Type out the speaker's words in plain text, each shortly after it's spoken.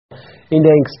India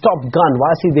Inc.'s top gun,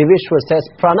 Deveshwar, says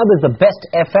Pranab is the best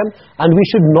FM and we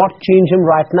should not change him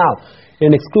right now.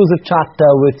 In an exclusive chat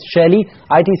with Shelley,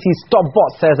 ITC's top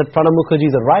boss says that Pranab Mukherjee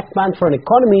is the right man for an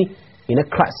economy in a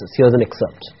crisis. Here's an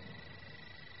excerpt.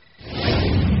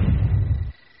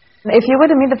 If you were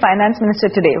to meet the finance minister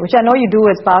today, which I know you do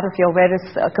as part of your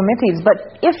various committees,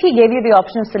 but if he gave you the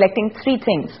option of selecting 3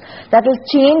 things that will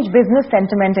change business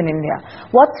sentiment in India,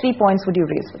 what 3 points would you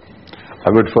raise with him?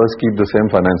 I would first keep the same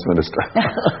finance minister.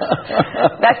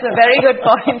 That's a very good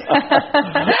point.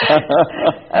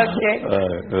 Okay.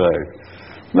 Right.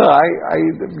 No,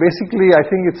 basically I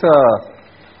think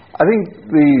I think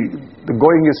the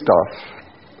going is tough,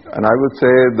 and I would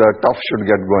say the tough should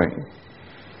get going.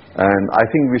 And I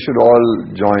think we should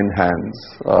all join hands,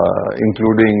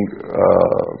 including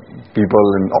people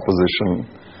in opposition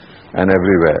and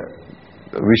everywhere.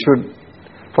 We should,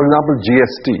 for example,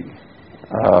 GST,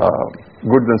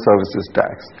 Goods and Services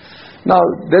Tax. Now,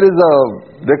 there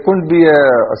couldn't be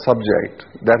a subject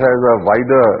that has a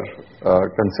wider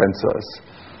consensus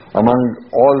among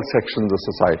all sections of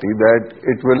society that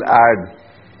it will add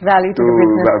value to the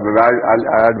business.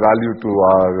 Add value to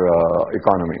our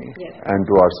economy, yes, and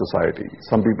to our society.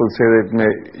 Some people say that it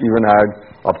may even add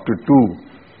up to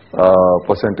 2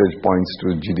 percentage points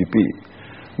to GDP.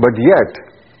 But yet,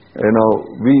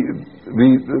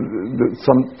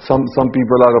 some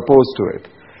people are opposed to it.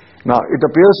 Now, it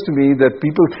appears to me that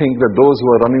people think that those who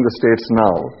are running the states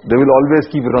now, they will always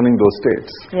keep running those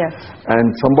states. Yes. And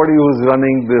somebody who is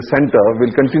running the center will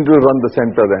continue to run the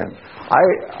center then.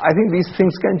 I think these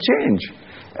things can change.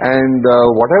 And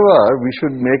whatever, we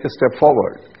should make a step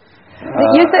forward.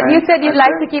 You said you'd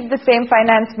like to keep the same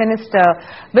finance minister,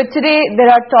 but today there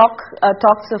are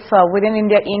talks of within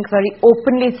India Inc. very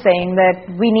openly saying that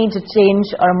we need to change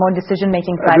our more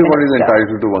decision-making prime minister. Everybody is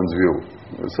entitled to one's view.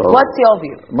 So what's your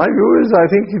view? My view is I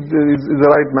think he's the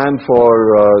right man for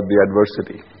the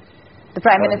adversity. The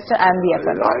Prime Minister and the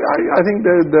FM. I think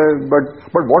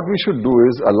but what we should do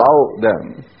is allow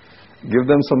them, give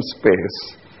them some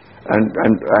space. And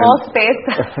more space?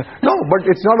 No, but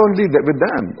it's not only with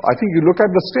them. I think you look at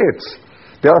the states.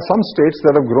 There are some states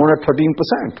that have grown at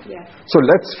 13%. Yes. So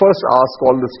let's first ask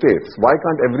all the states, why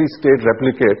can't every state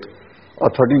replicate a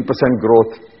 13%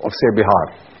 growth of, say,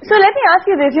 Bihar? So let me ask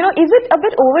you this, is it a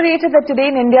bit overrated that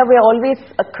today in India we're always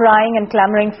crying and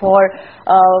clamoring for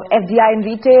FDI in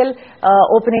retail,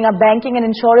 opening up banking and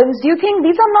insurance? Do you think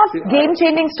these are not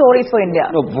game-changing stories for India?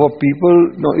 No, for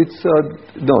people, no, it's,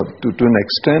 to an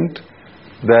extent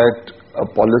that a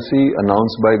policy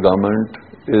announced by government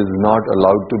is not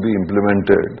allowed to be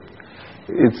implemented.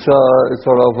 It's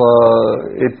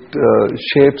it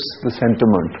shapes the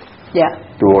sentiment. Yeah.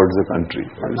 Towards the country.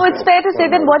 So it's fair to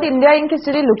say that what India Inc. is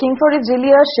really looking for is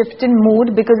really a shift in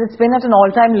mood, because it's been at an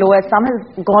all-time low. As some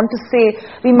have gone to say,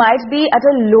 we might be at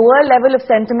a lower level of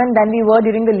sentiment than we were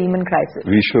during the Lehman crisis.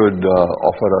 We should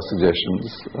offer our suggestions,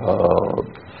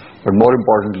 but more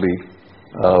importantly,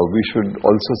 we should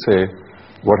also say,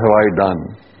 what have I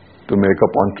done to make a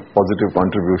positive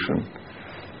contribution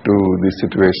to the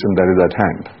situation that is at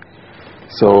hand?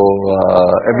 So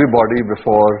everybody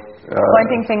before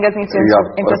pointing fingers needs to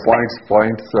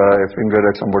points a finger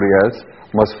at somebody else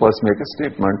must first make a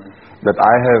statement that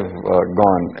I have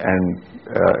gone and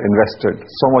invested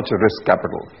so much risk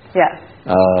capital,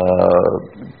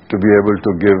 to be able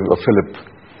to give a fillip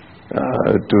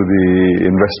to the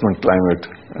investment climate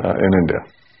in India.